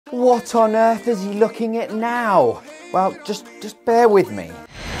What on earth is he looking at now? Well, just bear with me.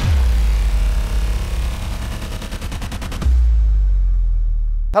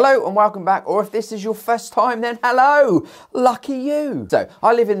 Hello and welcome back, or if this is your first time, then hello, lucky you. So,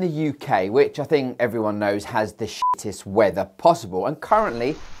 I live in the UK, which I think everyone knows has the shittest weather possible, and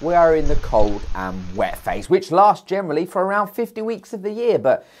currently we are in the cold and wet phase, which lasts generally for around 50 weeks of the year.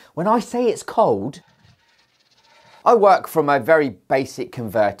 But when I say it's cold, I work from a very basic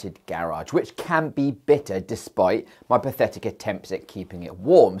converted garage, which can be bitter despite my pathetic attempts at keeping it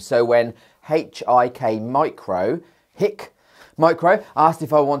warm. So when HIKMicro asked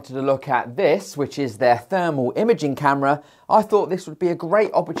if I wanted to look at this, which is their thermal imaging camera, I thought this would be a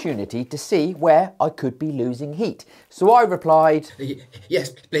great opportunity to see where I could be losing heat. So I replied,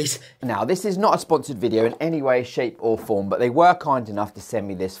 yes, please. Now, this is not a sponsored video in any way, shape or form, but they were kind enough to send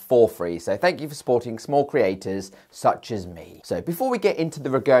me this for free. So thank you for supporting small creators such as me. So before we get into the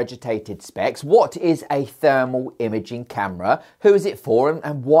regurgitated specs, what is a thermal imaging camera? Who is it for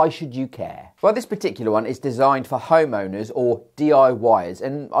and why should you care? Well, this particular one is designed for homeowners or DIYers,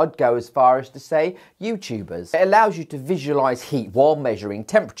 and I'd go as far as to say YouTubers. It allows you to visualize heat while measuring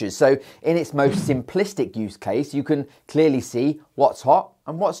temperatures. So in its most simplistic use case, you can clearly see what's hot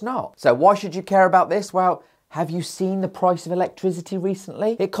and what's not. So why should you care about this? Well, have you seen the price of electricity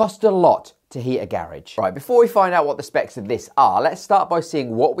recently? It costs a lot to heat a garage. Right, before we find out what the specs of this are, let's start by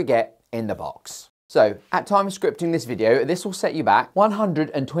seeing what we get in the box. So, at time of scripting this video, this will set you back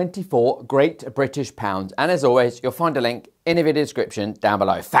 124 Great British pounds. And as always, you'll find a link in the video description down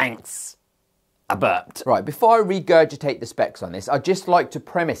below. Thanks. I burped. Right, before I regurgitate the specs on this, I'd just like to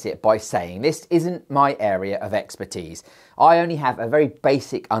premise it by saying this isn't my area of expertise. I only have a very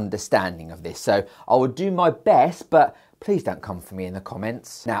basic understanding of this, so I will do my best, but please don't come for me in the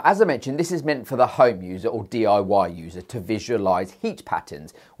comments. Now, as I mentioned, this is meant for the home user or DIY user to visualize heat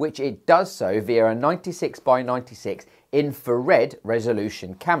patterns, which it does so via a 96 by 96 infrared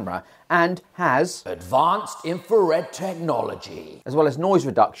resolution camera and has advanced infrared technology, as well as noise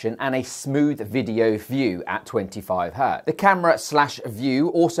reduction and a smooth video view at 25 Hz. The camera/view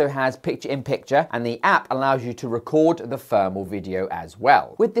also has picture-in-picture, and the app allows you to record the thermal video as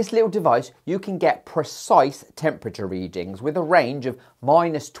well. With this little device, you can get precise temperature readings with a range of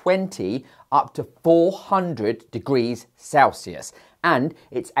 -20 up to 400 degrees Celsius. And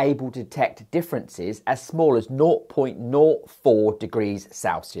it's able to detect differences as small as 0.04 degrees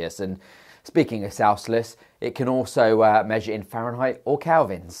Celsius. And speaking of Celsius, it can also measure in Fahrenheit or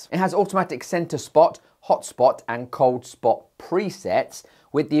Kelvins. It has automatic center spot, hot spot and cold spot presets,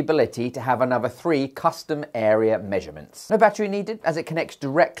 with the ability to have another 3 custom area measurements. No battery needed, as it connects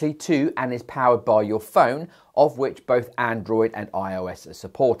directly to and is powered by your phone, of which both Android and iOS are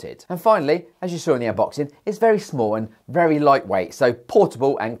supported. And finally, as you saw in the unboxing, it's very small and very lightweight, so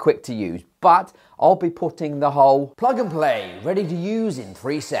portable and quick to use. But I'll be putting the whole plug and play, ready to use in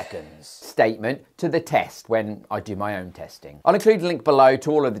 3 seconds statement to the test when I do my own testing. I'll include a link below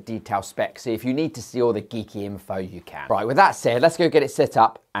to all of the detailed specs, so if you need to see all the geeky info, you can. Right, with that said, let's go get it set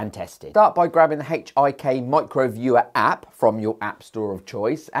up and tested. Start by grabbing the HIKMicro Viewer app from your app store of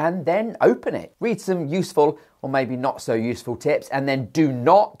choice and then open it. Read some useful or maybe not so useful tips, and then do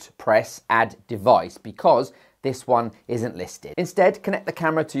not press add device because this one isn't listed. Instead, connect the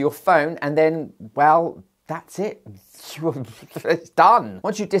camera to your phone and then, well, that's it. It's done.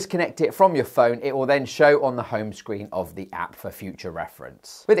 Once you disconnect it from your phone, it will then show on the home screen of the app for future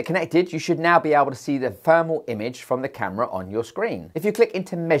reference. With it connected, you should now be able to see the thermal image from the camera on your screen. If you click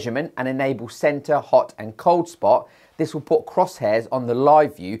into measurement and enable center, hot and cold spot, this will put crosshairs on the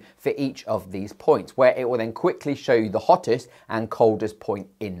live view for each of these points, where it will then quickly show you the hottest and coldest point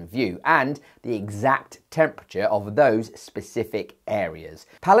in view and the exact temperature of those specific areas.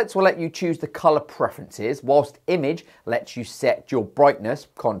 Palettes will let you choose the color preferences, whilst image lets you set your brightness,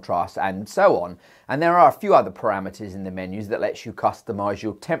 contrast and so on. And there are a few other parameters in the menus that lets you customize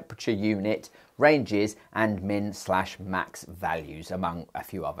your temperature unit, ranges and min/max values, among a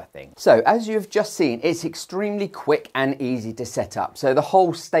few other things. So as you've just seen, it's extremely quick and easy to set up. So the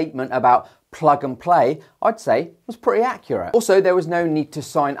whole statement about plug and play, I'd say, was pretty accurate. Also, there was no need to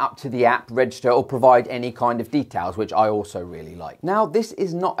sign up to the app, register or provide any kind of details, which I also really like. Now, this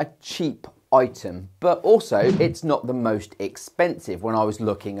is not a cheap item, but also it's not the most expensive when I was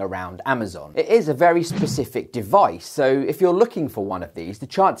looking around Amazon. It is a very specific device, so if you're looking for one of these, the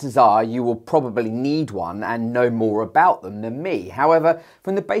chances are you will probably need one and know more about them than me. However,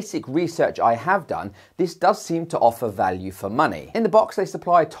 from the basic research I have done, this does seem to offer value for money. In the box they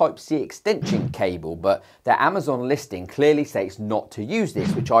supply a Type-C extension cable, but their Amazon listing clearly states not to use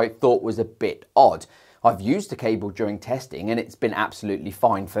this, which I thought was a bit odd. I've used the cable during testing and it's been absolutely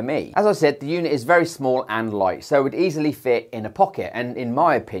fine for me. As I said, the unit is very small and light, so it would easily fit in a pocket, and in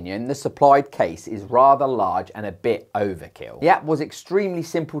my opinion, the supplied case is rather large and a bit overkill. The app was extremely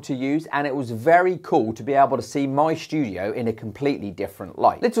simple to use and it was very cool to be able to see my studio in a completely different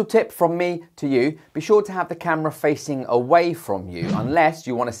light. Little tip from me to you, be sure to have the camera facing away from you unless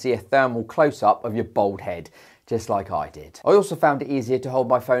you want to see a thermal close-up of your bald head, just like I did. I also found it easier to hold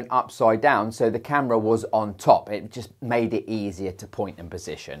my phone upside down so the camera was on top. It just made it easier to point and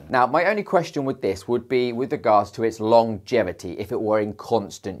position. Now, my only question with this would be with regards to its longevity if it were in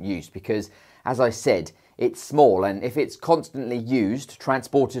constant use, because as I said, it's small, and if it's constantly used,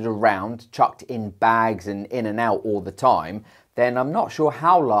 transported around, chucked in bags and in and out all the time, then I'm not sure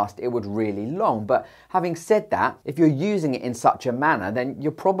how last it would really long. But having said that, if you're using it in such a manner, then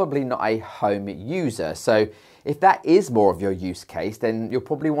you're probably not a home user. So if that is more of your use case, then you'll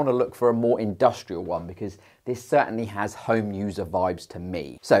probably want to look for a more industrial one, because this certainly has home user vibes to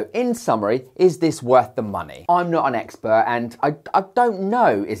me. So in summary, is this worth the money? I'm not an expert and I don't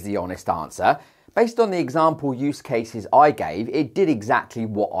know is the honest answer. Based on the example use cases I gave, it did exactly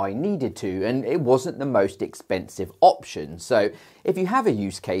what I needed to, and it wasn't the most expensive option. So if you have a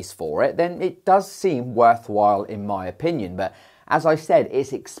use case for it, then it does seem worthwhile in my opinion. But as I said,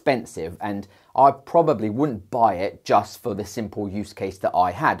 it's expensive and I probably wouldn't buy it just for the simple use case that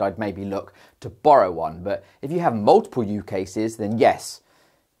I had. I'd maybe look to borrow one. But if you have multiple use cases, then yes,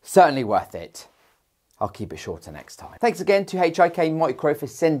 certainly worth it. I'll keep it shorter next time. Thanks again to HIKMicro for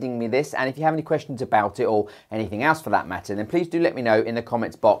sending me this, and if you have any questions about it or anything else for that matter, then please do let me know in the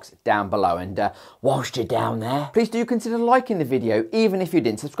comments box down below. And whilst you're down there, please do consider liking the video, even if you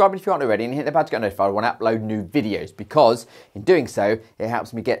didn't. Subscribe if you aren't already, and hit the bell to get notified when I upload new videos, because in doing so, it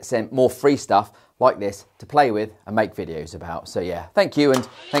helps me get sent more free stuff like this to play with and make videos about. So yeah, thank you and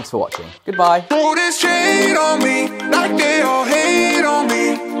thanks for watching. Goodbye. Throw this shade on me, like they all hate on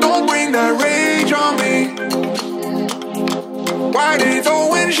me. Don't bring that rage on me. Why they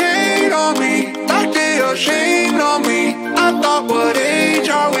throwing shade on me, like they ashamed?